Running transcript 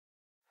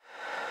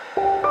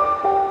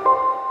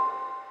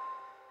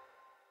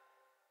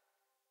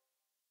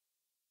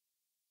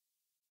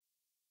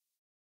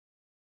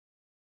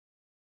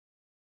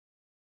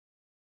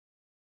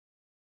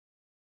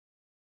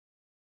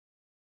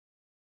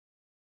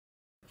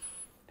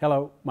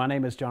Hello, my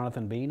name is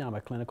Jonathan Bean. I'm a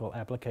clinical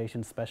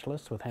applications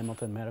specialist with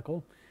Hamilton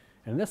Medical.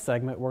 In this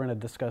segment, we're going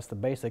to discuss the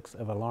basics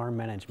of alarm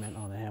management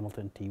on the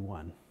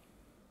HAMILTON-T1.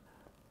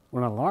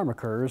 When an alarm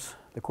occurs,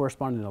 the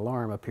corresponding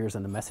alarm appears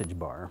in the message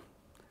bar.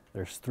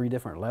 There's 3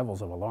 different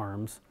levels of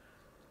alarms: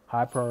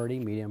 high priority,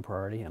 medium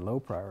priority, and low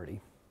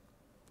priority.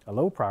 A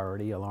low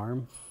priority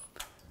alarm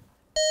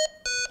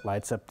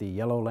lights up the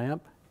yellow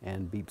lamp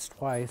and beeps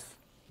twice,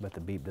 but the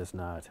beep does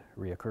not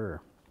reoccur.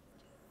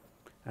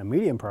 A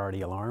medium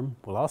priority alarm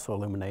will also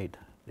illuminate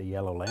the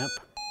yellow lamp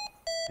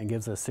and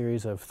gives a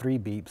series of 3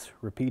 beeps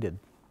repeated.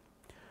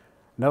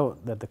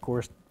 Note that the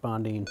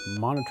corresponding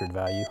monitored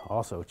value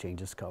also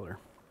changes color.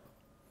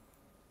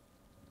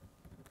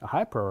 A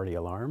high priority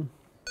alarm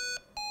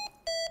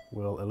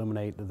will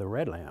illuminate the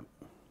red lamp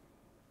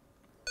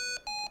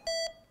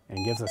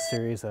and gives a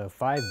series of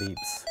 5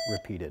 beeps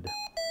repeated.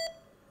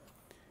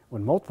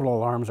 When multiple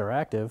alarms are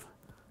active,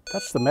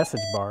 touch the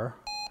message bar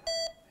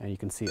and you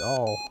can see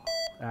all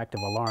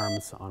active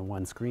alarms on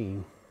one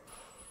screen.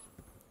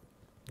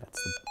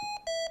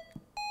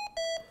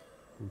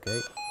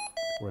 Okay,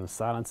 we're going to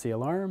silence the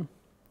alarm,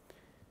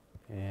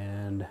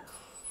 and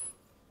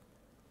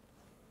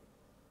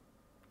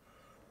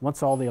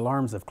once all the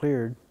alarms have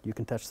cleared, you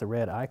can touch the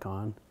red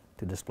icon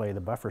to display the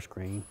buffer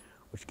screen,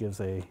 which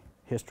gives a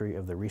history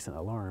of the recent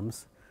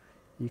alarms.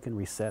 You can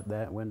reset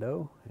that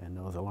window and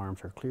those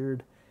alarms are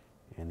cleared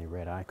and the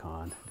red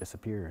icon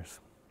disappears.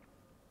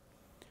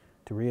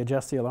 To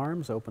readjust the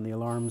alarms, open the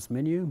alarms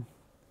menu.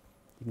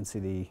 You can see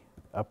the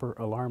upper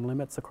alarm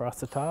limits across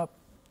the top,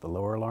 the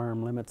lower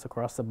alarm limits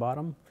across the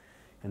bottom,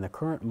 and the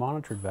current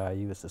monitored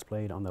value is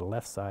displayed on the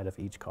left side of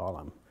each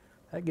column.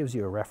 That gives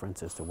you a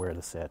reference as to where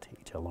to set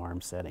each alarm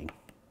setting.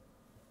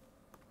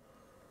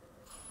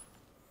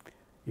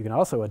 You can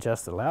also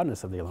adjust the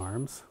loudness of the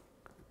alarms.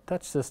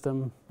 Touch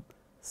System,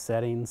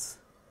 Settings,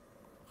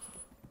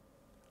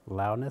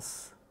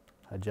 Loudness,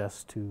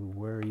 adjust to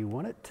where you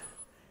want it.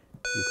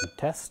 You can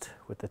test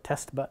with the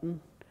test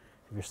button.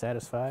 If you're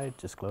satisfied,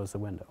 just close the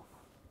window.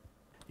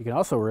 You can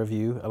also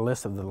review a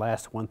list of the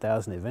last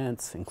 1,000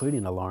 events,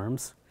 including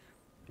alarms,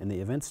 in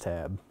the Events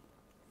tab.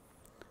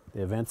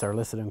 The events are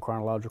listed in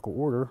chronological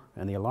order,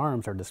 and the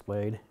alarms are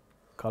displayed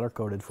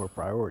color-coded for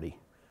priority.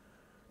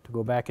 To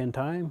go back in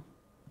time,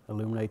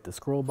 illuminate the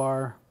scroll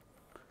bar,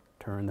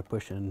 turn the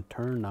push and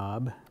turn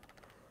knob,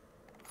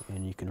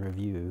 and you can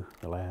review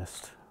the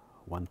last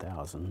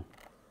 1,000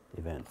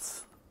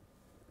 events.